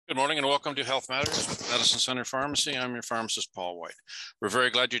Good morning and welcome to Health Matters with Medicine Center Pharmacy. I'm your pharmacist, Paul White. We're very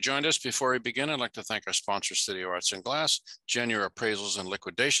glad you joined us. Before we begin, I'd like to thank our sponsor, Studio Arts and Glass, Genuine Appraisals and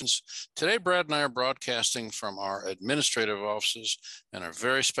Liquidations. Today, Brad and I are broadcasting from our administrative offices, and our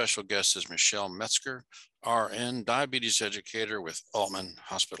very special guest is Michelle Metzger, RN, diabetes educator with Aultman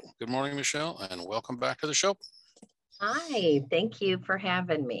Hospital. Good morning, Michelle, and welcome back to the show. Hi, thank you for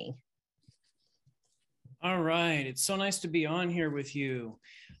having me. All right. It's so nice to be on here with you.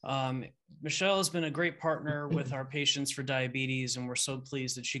 Michelle has been a great partner with our patients for diabetes, and we're so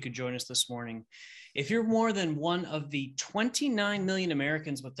pleased that she could join us this morning. If you're more than one of the 29 million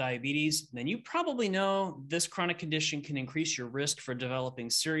Americans with diabetes, then you probably know this chronic condition can increase your risk for developing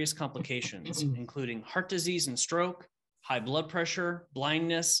serious complications, including heart disease and stroke, high blood pressure,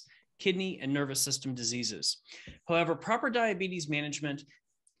 blindness, kidney and nervous system diseases. However, proper diabetes management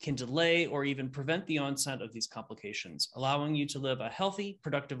can delay or even prevent the onset of these complications, allowing you to live a healthy,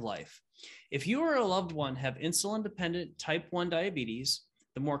 productive life. If you or a loved one have insulin-dependent type 1 diabetes,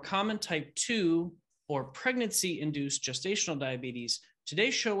 the more common type 2 or pregnancy-induced gestational diabetes,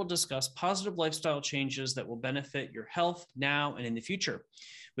 today's show will discuss positive lifestyle changes that will benefit your health now and in the future.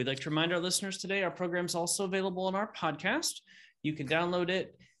 We'd like to remind our listeners today, our program is also available on our podcast. You can download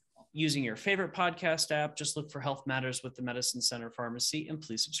it using your favorite podcast app. Just look for Health Matters with the Medicine Center Pharmacy and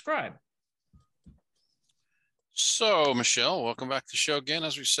please subscribe. So, Michelle, welcome back to the show again.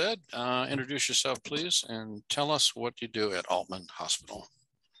 As we said, introduce yourself, please, and tell us what you do at Aultman Hospital.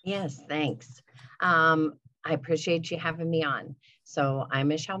 Yes, thanks. I appreciate you having me on. So I'm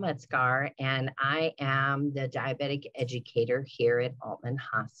Michelle Metzger, and I am the diabetic educator here at Aultman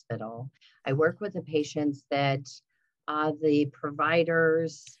Hospital. I work with the patients that the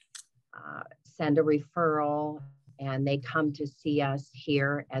providers send a referral and they come to see us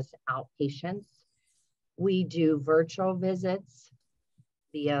here as outpatients. We do virtual visits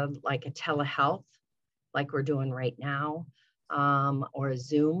via like a telehealth, like we're doing right now, or a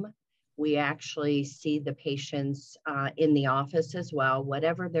Zoom. We actually see the patients in the office as well,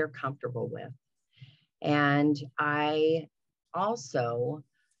 whatever they're comfortable with. And I also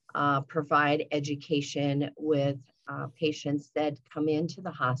provide education with patients that come into the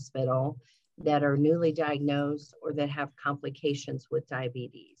hospital that are newly diagnosed or that have complications with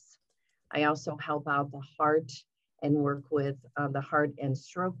diabetes. I also help out the heart and work with the heart and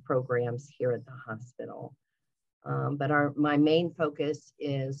stroke programs here at the hospital. But my main focus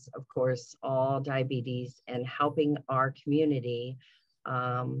is, of course, all diabetes and helping our community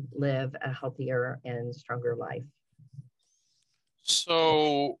live a healthier and stronger life.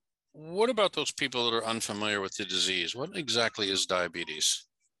 So, what about those people that are unfamiliar with the disease? What exactly is diabetes?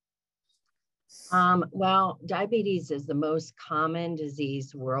 Well, diabetes is the most common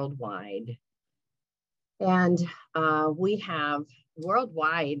disease worldwide. And we have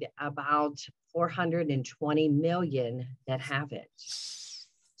worldwide about 420 million that have it.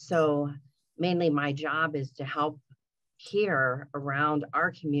 So mainly my job is to help here around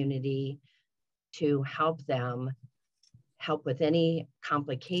our community to help them help with any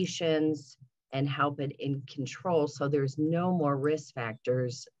complications and help it in control so there's no more risk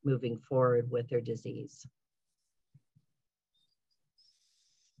factors moving forward with their disease.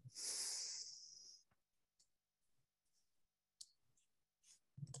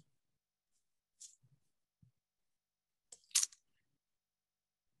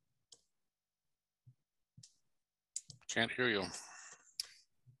 Can't hear you.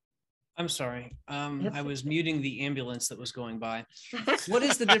 I'm sorry. I was muting the ambulance that was going by. What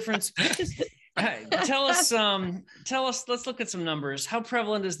is the difference? Tell us, let's look at some numbers. How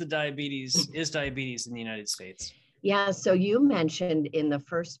prevalent is diabetes in the United States? Yeah, so you mentioned in the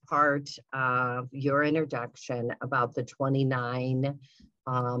first part of your introduction about the 29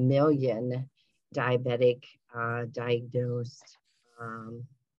 million diabetic diagnosed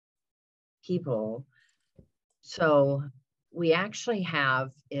people. So we actually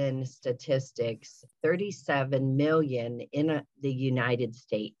have in statistics 37 million in the United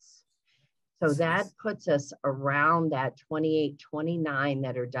States. So that puts us around that 28, 29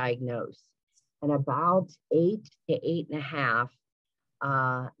 that are diagnosed, and about 8 to 8.5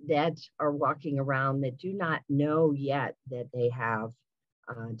 that are walking around that do not know yet that they have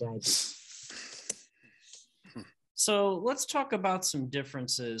diabetes. So let's talk about some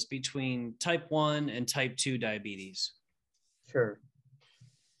differences between type 1 and type 2 diabetes. Sure.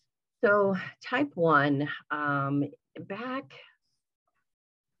 So type 1, back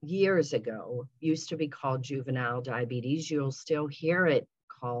years ago, used to be called juvenile diabetes. You'll still hear it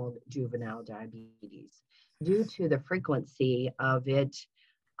called juvenile diabetes due to the frequency of it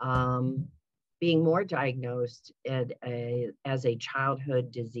being more diagnosed as a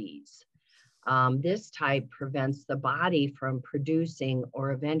childhood disease. This type prevents the body from producing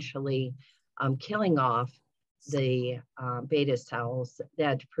or eventually killing off the beta cells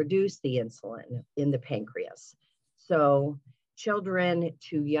that produce the insulin in the pancreas. So children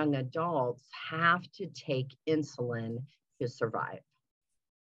to young adults have to take insulin to survive.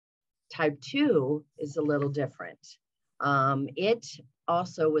 Type 2 is a little different. It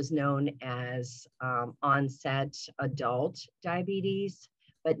also was known as onset adult diabetes,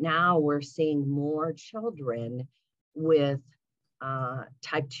 but now we're seeing more children with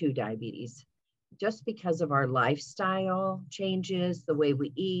type 2 diabetes just because of our lifestyle changes, the way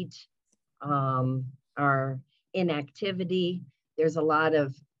we eat, our inactivity. There's a lot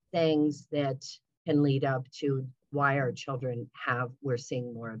of things that can lead up to why our children we're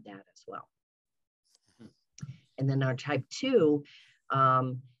seeing more of that as well. And then our type 2,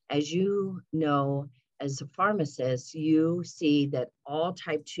 as you know, as a pharmacist, you see that all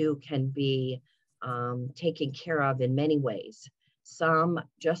type 2 can be taken care of in many ways. Some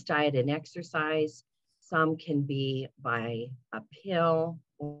just diet and exercise, some can be by a pill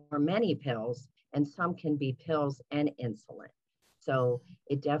or many pills, and some can be pills and insulin. So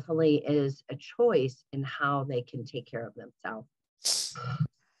it definitely is a choice in how they can take care of themselves.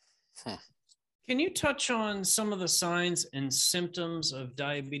 Can you touch on some of the signs and symptoms of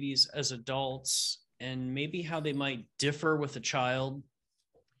diabetes as adults and maybe how they might differ with a child?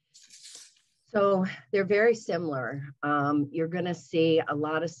 So they're very similar. You're going to see a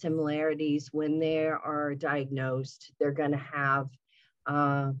lot of similarities when they are diagnosed. They're going to have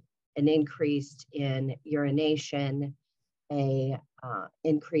an increase in urination, a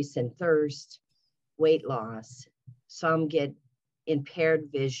increase in thirst, weight loss. Some get impaired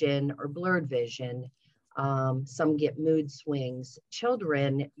vision or blurred vision. Some get mood swings.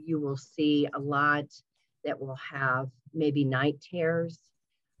 Children, you will see a lot that will have maybe night terrors,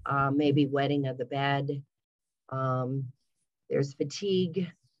 maybe wetting of the bed. There's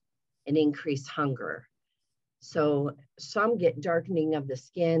fatigue and increased hunger. So some get darkening of the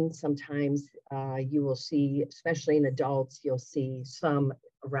skin. Sometimes you will see, especially in adults, you'll see some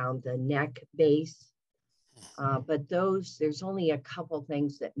around the neck base. But there's only a couple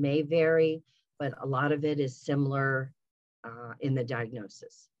things that may vary, but a lot of it is similar in the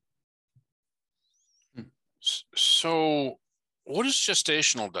diagnosis. So what is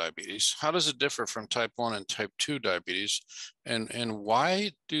gestational diabetes? How does it differ from type 1 and type 2 diabetes? And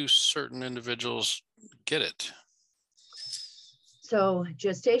why do certain individuals get it? So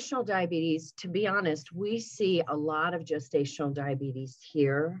gestational diabetes, to be honest, we see a lot of gestational diabetes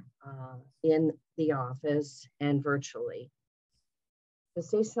here in the office and virtually.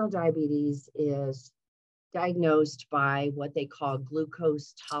 Gestational diabetes is diagnosed by what they call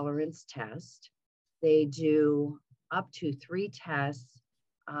glucose tolerance test. They do up to 3 tests,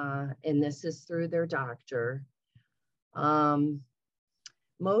 and this is through their doctor.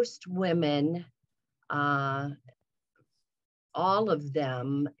 Most women, all of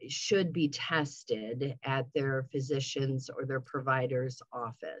them should be tested at their physician's or their provider's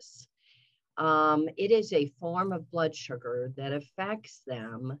office. It is a form of blood sugar that affects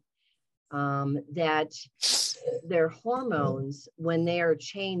them, that their hormones, when they are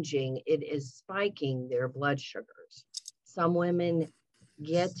changing, it is spiking their blood sugars. Some women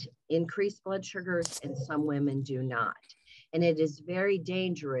get increased blood sugars and some women do not. And it is very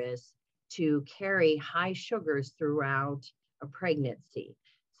dangerous to carry high sugars throughout a pregnancy.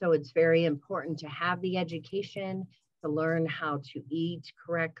 So it's very important to have the education, to learn how to eat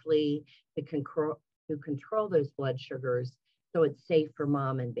correctly, to control those blood sugars so it's safe for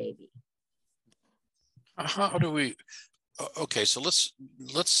mom and baby. How do we, okay, so let's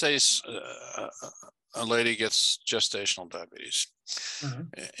say a lady gets gestational diabetes. Uh-huh.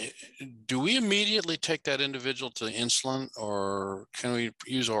 Do we immediately take that individual to insulin, or can we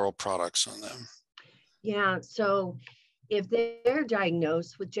use oral products on them? Yeah, so if they're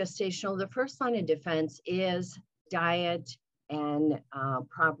diagnosed with gestational, the first line of defense is diet and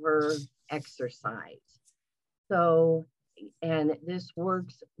proper exercise. So, and this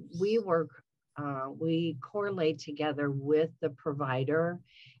works, we correlate together with the provider,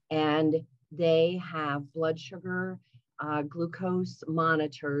 and they have blood sugar, glucose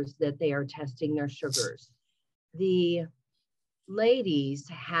monitors that they are testing their sugars. The ladies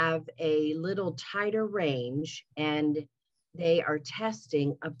have a little tighter range, and they are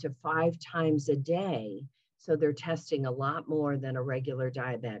testing up to 5 times a day. So they're testing a lot more than a regular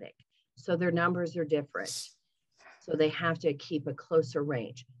diabetic. So their numbers are different. So they have to keep a closer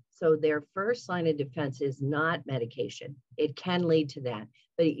range. So their first line of defense is not medication. It can lead to that,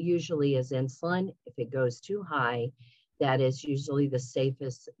 but it usually is insulin. If it goes too high, that is usually the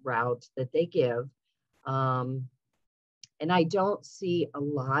safest route that they give. And I don't see a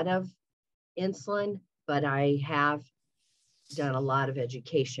lot of insulin, but I have done a lot of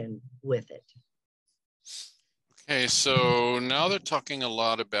education with it. Okay, so now they're talking a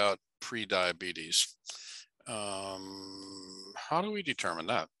lot about pre-diabetes. How do we determine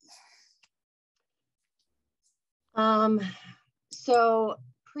that? So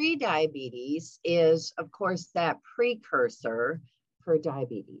pre-diabetes is, of course, that precursor for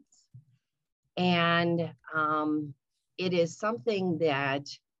diabetes. And it is something that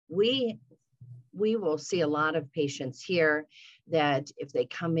we will see a lot of patients here that if they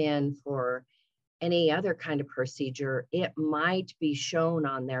come in for any other kind of procedure, it might be shown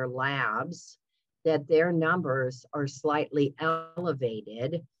on their labs that their numbers are slightly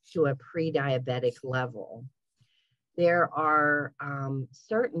elevated to a pre-diabetic level. There are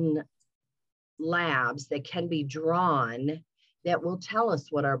certain labs that can be drawn that will tell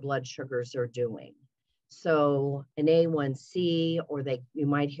us what our blood sugars are doing. So an A1C, or you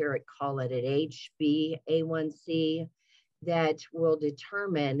might hear it call it an HbA1c, that will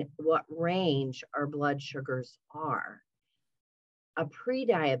determine what range our blood sugars are. A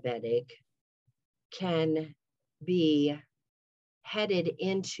pre-diabetic can be headed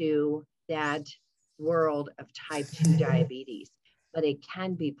into that world of type 2 diabetes, but it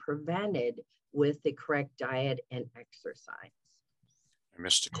can be prevented with the correct diet and exercise. I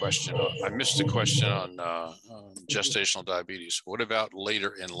missed a question on gestational diabetes. What about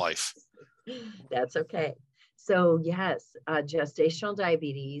later in life? That's okay. So yes, gestational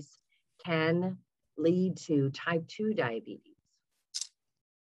diabetes can lead to type 2 diabetes.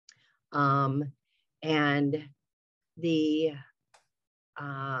 And the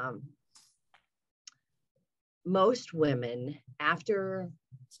most women, after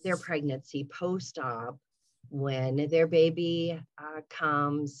their pregnancy, post-op, when their baby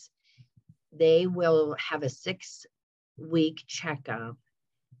comes, they will have a 6-week checkup,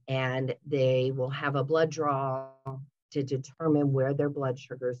 and they will have a blood draw to determine where their blood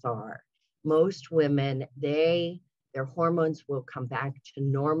sugars are. Most women, their hormones will come back to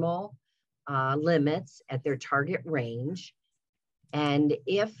normal limits at their target range. And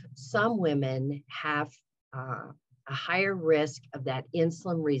if some women have a higher risk of that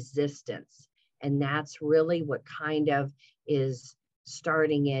insulin resistance, and that's really what kind of is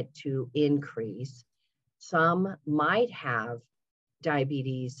starting it to increase. Some might have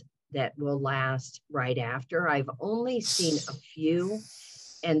diabetes that will last right after. I've only seen a few,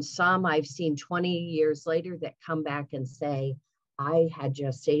 and some I've seen 20 years later that come back and say, I had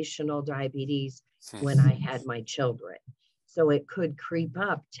gestational diabetes when I had my children. So it could creep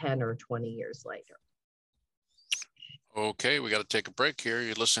up 10 or 20 years later. Okay, we got to take a break here.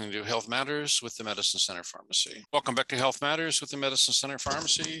 You're listening to Health Matters with the Medicine Center Pharmacy. Welcome back to Health Matters with the Medicine Center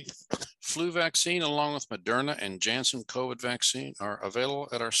Pharmacy. Flu vaccine, along with Moderna and Janssen COVID vaccine, are available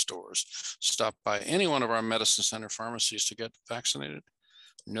at our stores. Stop by any one of our Medicine Center pharmacies to get vaccinated.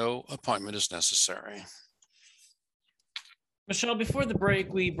 No appointment is necessary. Michelle, before the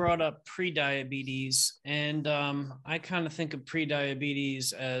break, we brought up pre-diabetes, and I kind of think of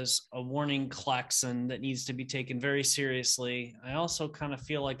pre-diabetes as a warning klaxon that needs to be taken very seriously. I also kind of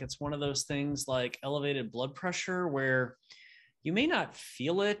feel like it's one of those things like elevated blood pressure where you may not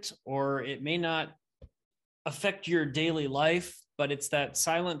feel it or it may not affect your daily life, but it's that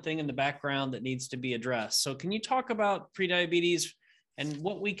silent thing in the background that needs to be addressed. So can you talk about pre-diabetes and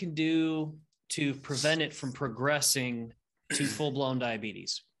what we can do to prevent it from progressing to full-blown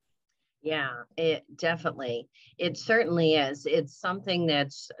diabetes? Yeah, it definitely. It certainly is. It's something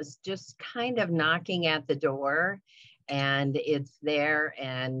that's just kind of knocking at the door, and it's there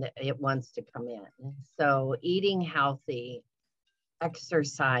and it wants to come in. So eating healthy,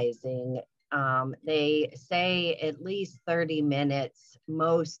 exercising, they say at least 30 minutes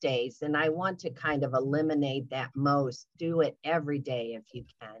most days. And I want to kind of eliminate that most. Do it every day if you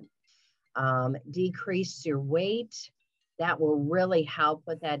can. Decrease your weight. That will really help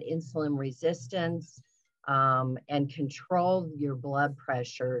with that insulin resistance and control your blood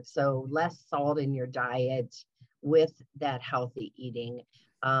pressure. So less salt in your diet with that healthy eating.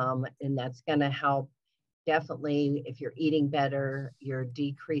 And that's going to help definitely. If you're eating better, you're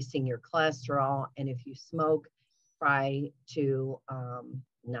decreasing your cholesterol. And if you smoke, try to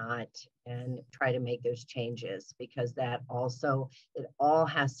not, and try to make those changes, because that also, it all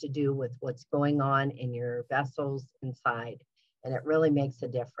has to do with what's going on in your vessels inside, and it really makes a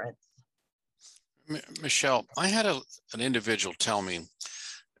difference. Michelle, I had an individual tell me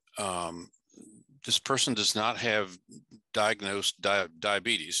this person does not have diagnosed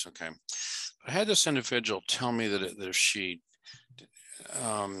diabetes. Okay. I had this individual tell me that if she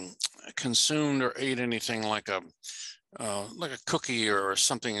consumed or ate anything like a cookie or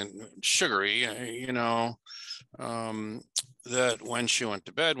something sugary, that when she went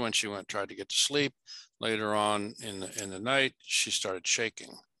to bed, when she tried to get to sleep, later on in the night, she started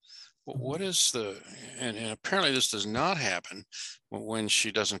shaking. What is and apparently this does not happen when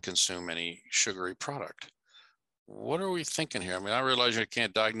she doesn't consume any sugary product. What are we thinking here? I mean, I realize you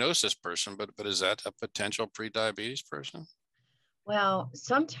can't diagnose this person, but is that a potential pre-diabetes person? Well,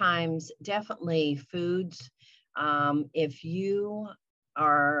 sometimes definitely foods. If you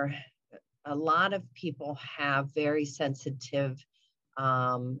are, a lot of people have very sensitive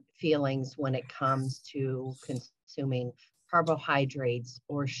feelings when it comes to consuming carbohydrates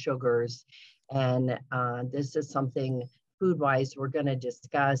or sugars. And this is something food-wise we're going to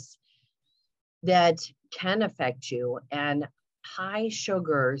discuss that can affect you. And high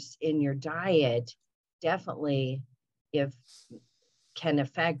sugars in your diet definitely can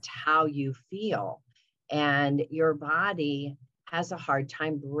affect how you feel. And your body has a hard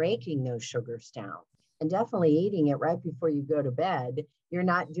time breaking those sugars down. And definitely eating it right before you go to bed, you're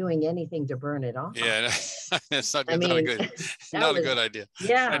not doing anything to burn it off. Yeah, it's not, not a good idea.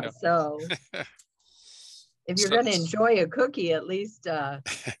 Yeah, so if you're going to enjoy a cookie, at least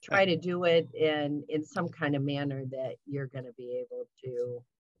try to do it in some kind of manner that you're going to be able to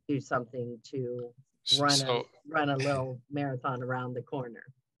do something to run a little marathon around the corner.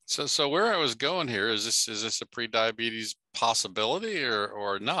 So where I was going here, is this a pre-diabetes possibility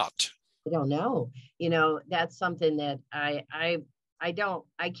or not? I don't know. That's something that I don't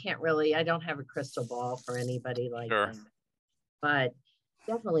have a crystal ball for anybody like that. But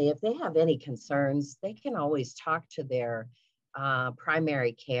definitely, if they have any concerns, they can always talk to their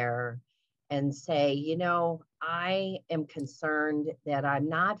primary care and say, I am concerned that I'm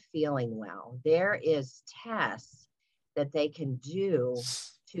not feeling well. There is tests that they can do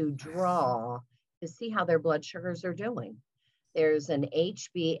to draw to see how their blood sugars are doing. There's an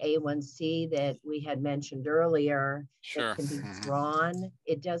HbA1c that we had mentioned earlier that can be drawn.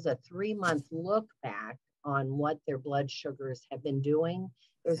 It does a 3-month look back on what their blood sugars have been doing.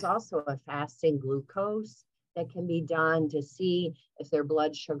 There's also a fasting glucose that can be done to see if their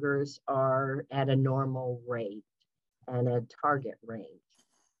blood sugars are at a normal rate and a target range.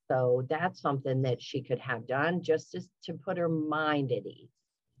 So that's something that she could have done just to put her mind at ease.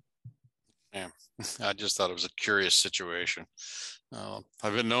 Yeah, I just thought it was a curious situation.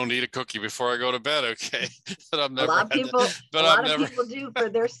 I've been known to eat a cookie before I go to bed. Okay, but I've never. A lot of people do for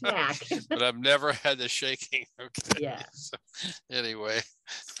their snack. But I've never had the shaking. Okay. Yeah. So, anyway,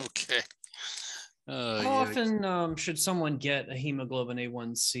 okay. How often should someone get a hemoglobin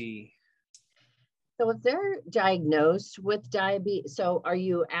A1C? So if they're diagnosed with diabetes, so are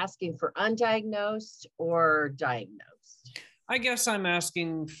you asking for undiagnosed or diagnosed? I guess I'm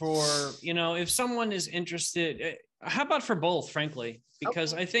asking for, if someone is interested, how about for both, frankly?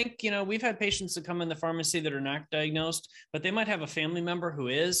 Because I think, we've had patients that come in the pharmacy that are not diagnosed, but they might have a family member who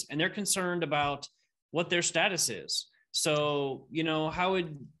is, and they're concerned about what their status is. So,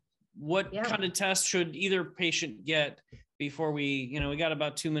 what kind of test should either patient get before we got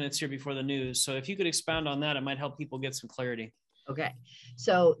about 2 minutes here before the news. So if you could expound on that, it might help people get some clarity. Okay.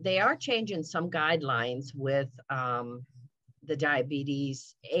 So they are changing some guidelines with the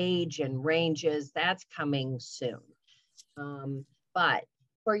diabetes age and ranges. That's coming soon. But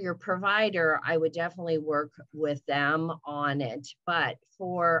for your provider, I would definitely work with them on it. But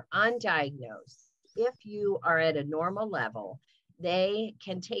for undiagnosed, if you are at a normal level, they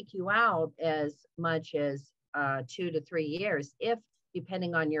can take you out as much as 2 to 3 years,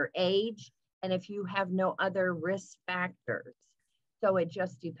 depending on your age and if you have no other risk factors. So it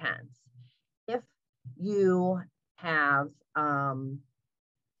just depends. If you have,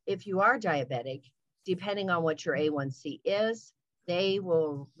 if you are diabetic, depending on what your A1C is, they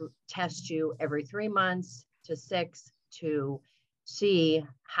will test you every 3 months to 6 to see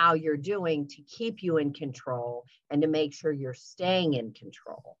how you're doing to keep you in control and to make sure you're staying in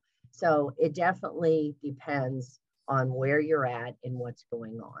control. So it definitely depends on where you're at and what's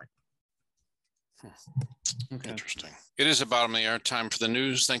going on. Okay. Interesting. It is about the hour time for the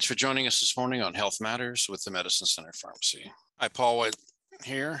news. Thanks for joining us this morning on Health Matters with the Medicine Center Pharmacy. Hi, Paul White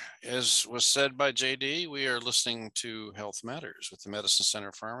here. As was said by JD, we are listening to Health Matters with the Medicine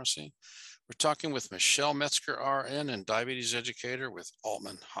Center Pharmacy. We're talking with Michelle Metzger, RN, and diabetes educator with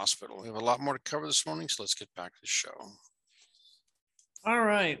Aultman Hospital. We have a lot more to cover this morning, so let's get back to the show. All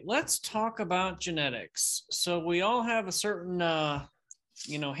right, let's talk about genetics. So we all have a certain,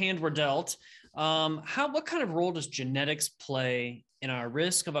 hand we're dealt. What kind of role does genetics play in our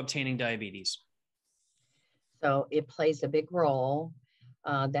risk of obtaining diabetes? So it plays a big role.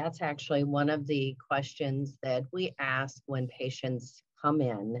 That's actually one of the questions that we ask when patients come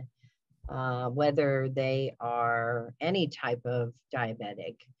in, whether they are any type of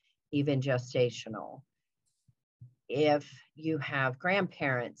diabetic, even gestational. If you have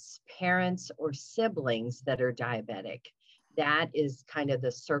grandparents, parents, or siblings that are diabetic, that is kind of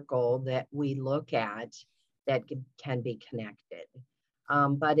the circle that we look at that can be connected.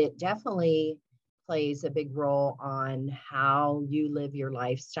 But it definitely plays a big role on how you live your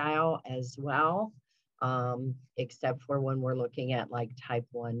lifestyle as well, except for when we're looking at like type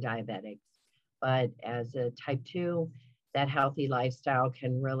 1 diabetics. But as a type 2, that healthy lifestyle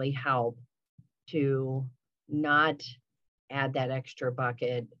can really help to not add that extra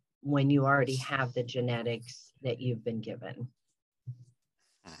bucket when you already have the genetics that you've been given.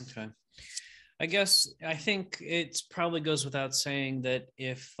 Okay. I think it probably goes without saying that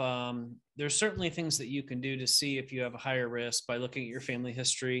if there's certainly things that you can do to see if you have a higher risk by looking at your family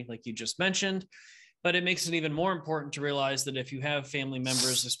history, like you just mentioned, but it makes it even more important to realize that if you have family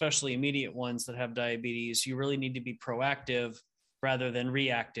members, especially immediate ones that have diabetes, you really need to be proactive rather than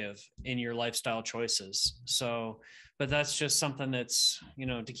reactive in your lifestyle choices. So, but that's just something that's,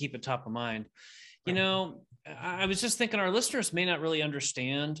 to keep it top of mind. I was just thinking our listeners may not really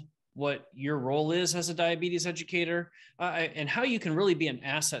understand what your role is as a diabetes educator and how you can really be an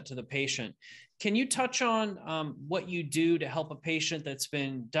asset to the patient. Can you touch on what you do to help a patient that's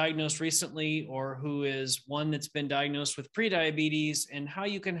been diagnosed recently or who is one that's been diagnosed with prediabetes, and how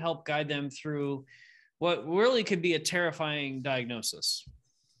you can help guide them through what really could be a terrifying diagnosis?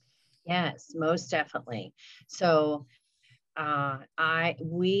 Yes, most definitely. So I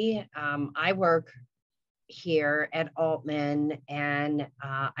work here at Altman, and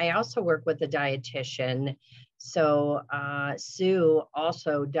I also work with a dietitian. So Sue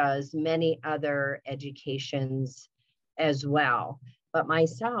also does many other educations as well. But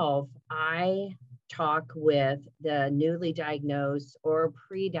myself, I talk with the newly diagnosed or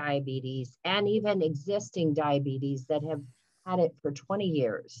pre-diabetes and even existing diabetes that have had it for 20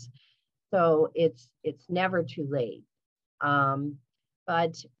 years. So it's never too late.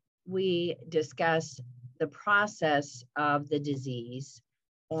 But we discuss the process of the disease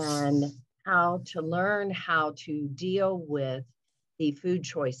and how to learn how to deal with the food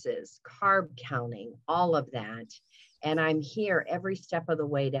choices, carb counting, all of that. And I'm here every step of the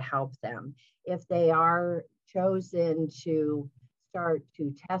way to help them. If they are chosen to start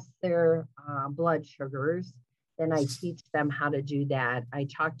to test their blood sugars, then I teach them how to do that. I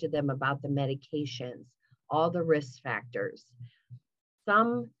talk to them about the medications, all the risk factors.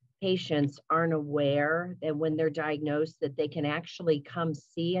 Some patients aren't aware that when they're diagnosed that they can actually come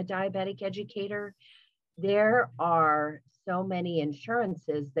see a diabetic educator. There are so many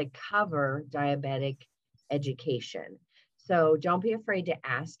insurances that cover diabetic education. So don't be afraid to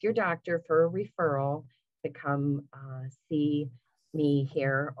ask your doctor for a referral to come see me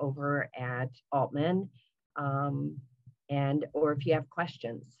here over at Altman, or if you have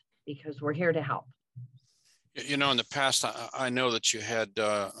questions, because we're here to help. In the past, I know that you had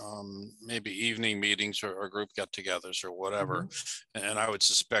maybe evening meetings or group get-togethers or whatever, and I would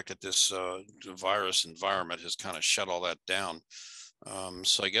suspect that this virus environment has kind of shut all that down.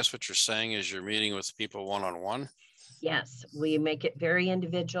 So I guess what you're saying is you're meeting with people one-on-one? Yes, we make it very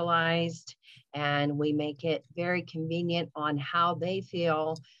individualized, and we make it very convenient on how they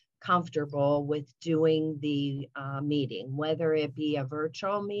feel comfortable with doing the meeting, whether it be a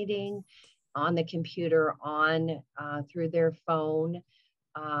virtual meeting, on the computer, through their phone,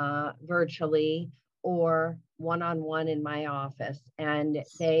 virtually, or one-on-one in my office. And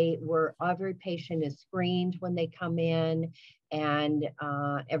every patient is screened when they come in, and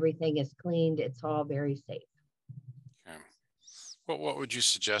everything is cleaned. It's all very safe. Okay. What would you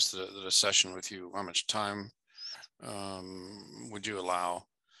suggest that a session with you, how much time would you allow?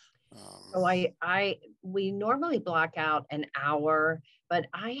 So we normally block out an hour, but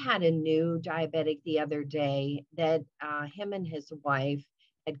I had a new diabetic the other day that him and his wife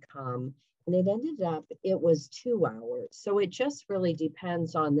had come, and it ended up, it was 2 hours. So it just really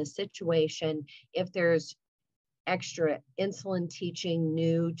depends on the situation. If there's extra insulin teaching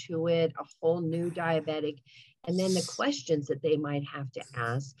new to it, a whole new diabetic, and then the questions that they might have to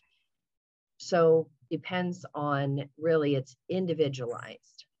ask. So depends on, really, it's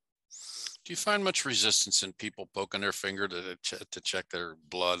individualized. Do you find much resistance in people poking their finger to check their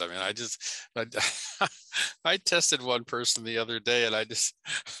blood? I mean, I tested one person the other day, and I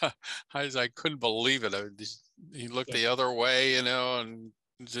couldn't believe it. He looked the other way, and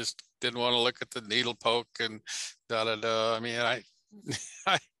just didn't want to look at the needle poke and da da da. I mean, I,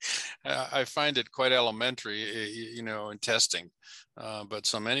 I find it quite elementary, you know, in testing, but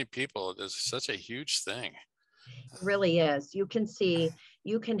so many people, it's such a huge thing. It really is. You can see,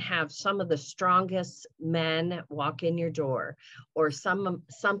 you can have some of the strongest men walk in your door, or some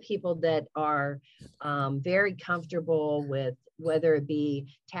people that are very comfortable with, whether it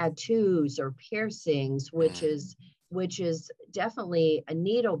be tattoos or piercings, which is definitely a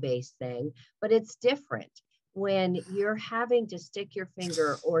needle-based thing, but it's different when you're having to stick your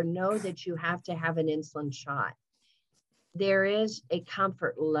finger or know that you have to have an insulin shot. There is a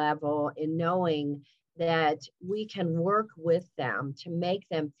comfort level in knowing that we can work with them to make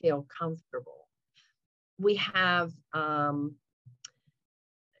them feel comfortable. We have,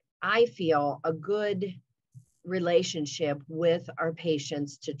 I feel, a good relationship with our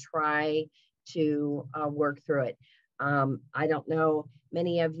patients to try to work through it. I don't know,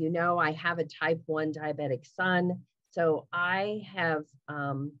 many of you know, I have a type 1 diabetic son. So I have,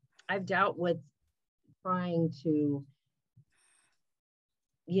 I've dealt with trying to,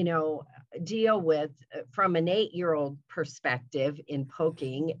 you know, deal with from an 8-year-old perspective in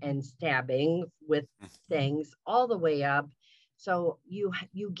poking and stabbing with things all the way up. So you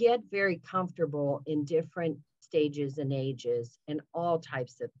get very comfortable in different stages and ages and all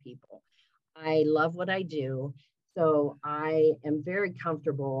types of people. I love what I do. So I am very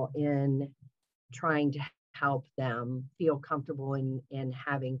comfortable in trying to help them feel comfortable in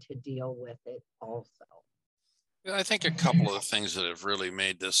having to deal with it also. I think a couple of the things that have really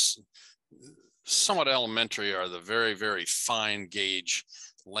made this somewhat elementary are the very, very fine gauge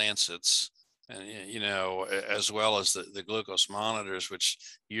lancets, and you know, as well as the glucose monitors, which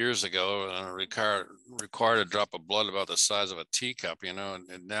years ago required a drop of blood about the size of a teacup, you know,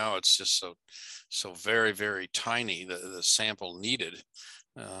 and now it's just so very, very tiny, the sample needed.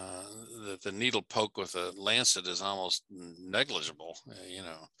 The needle poke with a lancet is almost negligible, you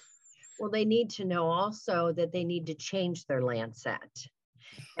know. Well, they need to know also that they need to change their lancet.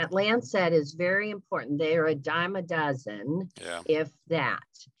 That lancet is very important. They are a dime a dozen, if that.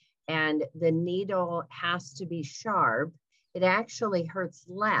 And the needle has to be sharp. It actually hurts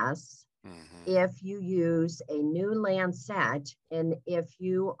less if you use a new lancet and if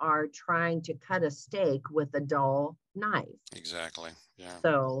you are trying to cut a steak with a dull knife. Exactly. Yeah.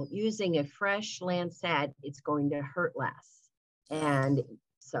 So using a fresh lancet, it's going to hurt less. And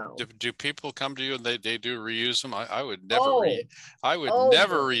so do people come to you and they do reuse them? I would never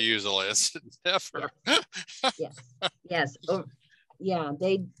never reuse a lancet. Never. Yes. Oh, yeah,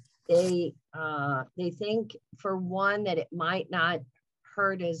 they think, for one, that it might not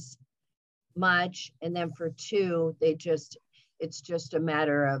hurt as much, and then for two, it's just a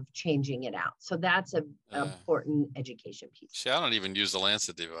matter of changing it out. So that's a important education piece. See, I don't even use the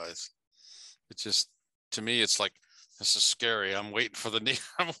lancet device. It's just, to me, it's like, this is scary. I'm waiting for the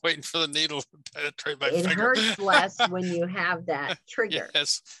needle to penetrate my finger. It hurts less when you have that trigger.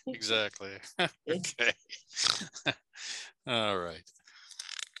 Yes, exactly. Okay. All right.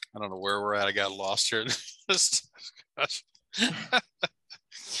 I don't know where we're at. I got lost here in this discussion.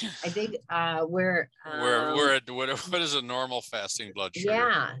 I think we're at what is a normal fasting blood sugar?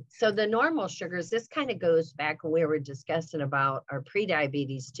 Yeah. So the normal sugars, this kind of goes back when we were discussing about our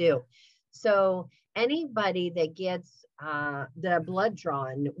prediabetes too. So anybody that gets the blood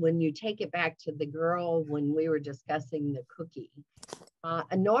drawn, when you take it back to the girl when we were discussing the cookie,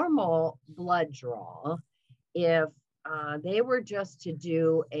 a normal blood draw, if they were just to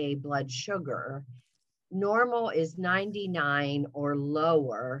do a blood sugar, normal is 99 or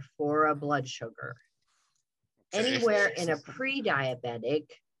lower for a blood sugar. Okay. Anywhere in a pre-diabetic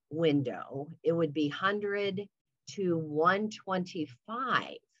window, it would be 100 to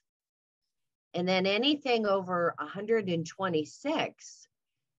 125. And then anything over 126,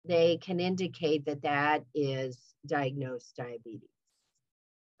 they can indicate that that is diagnosed diabetes.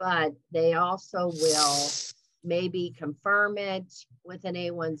 But they also will maybe confirm it with an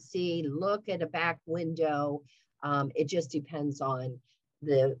A1C, look at a back window. It just depends on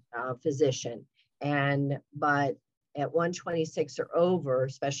the physician. But at 126 or over,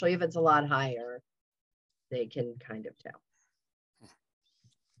 especially if it's a lot higher, they can kind of tell.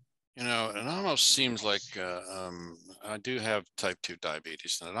 You know, it almost seems like I do have type 2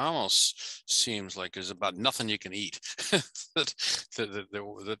 diabetes, and it almost seems like there's about nothing you can eat that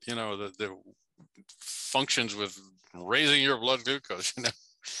you know, that functions with raising your blood glucose, you know.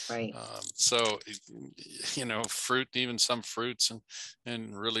 Right. So, you know, fruit, even some fruits,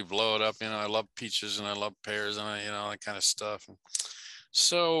 and really blow it up. You know, I love peaches and I love pears and you know, that kind of stuff.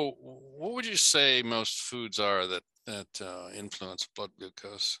 So what would you say most foods are that influence blood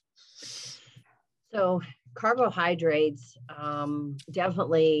glucose? So carbohydrates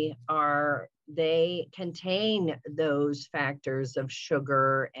definitely they contain those factors of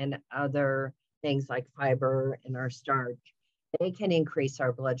sugar and other things like fiber and our starch. They can increase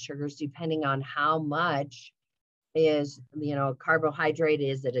our blood sugars depending on how much is, carbohydrate.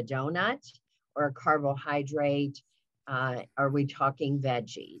 Is it a donut or a carbohydrate? Are we talking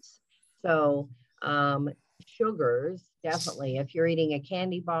veggies? So sugars, definitely, if you're eating a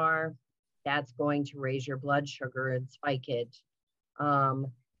candy bar, that's going to raise your blood sugar and spike it.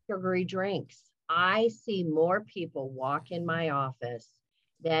 Sugary drinks. I see more people walk in my office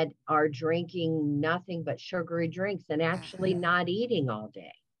that are drinking nothing but sugary drinks and actually not eating all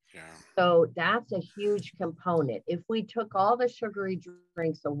day. Yeah. So that's a huge component. If we took all the sugary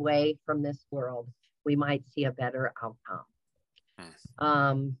drinks away from this world, we might see a better outcome.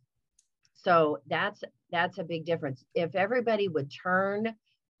 So that's a big difference. If everybody would turn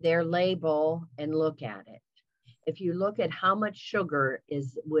their label and look at it, if you look at how much sugar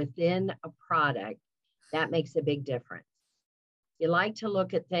is within a product, that makes a big difference. You like to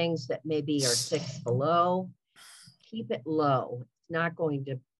look at things that maybe are 6 below, keep it low. It's not going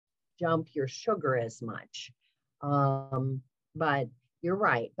to jump your sugar as much. But you're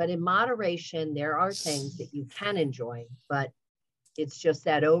right. But in moderation, there are things that you can enjoy, but it's just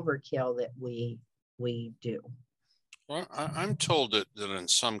that overkill that we do. Well, I'm told that in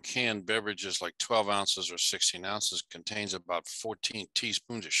some canned beverages, like 12 ounces or 16 ounces, contains about 14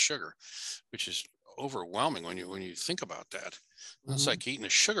 teaspoons of sugar, which is overwhelming when you think about that. That's like eating a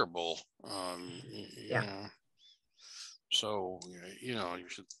sugar bowl. Yeah. So,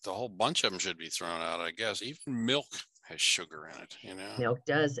 the whole bunch of them should be thrown out, I guess. Even milk has sugar in it, Milk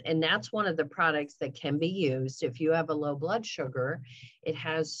does. And that's one of the products that can be used. If you have a low blood sugar, it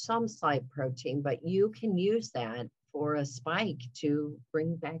has some slight protein, but you can use that for a spike to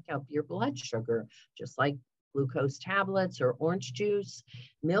bring back up your blood sugar, just like glucose tablets or orange juice.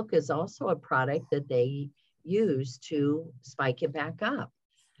 Milk is also a product that they use to spike it back up.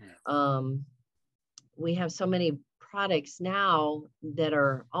 Yeah. We have so many products now that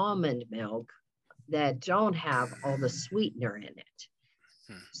are almond milk that don't have all the sweetener in it.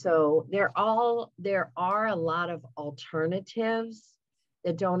 So there are a lot of alternatives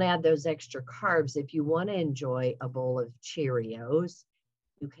that don't add those extra carbs. If you want to enjoy a bowl of Cheerios,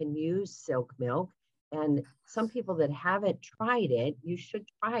 you can use silk milk. And some people that haven't tried it, you should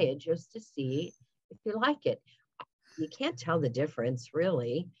try it just to see if you like it. You can't tell the difference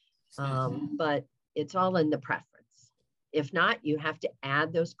really, but it's all in the preference. If not, you have to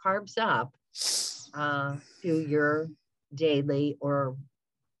add those carbs up to your daily or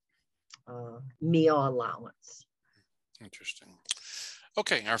meal allowance. Interesting.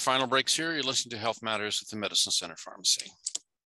 Okay, our final breaks here. You're listening to Health Matters with the Medicine Center Pharmacy.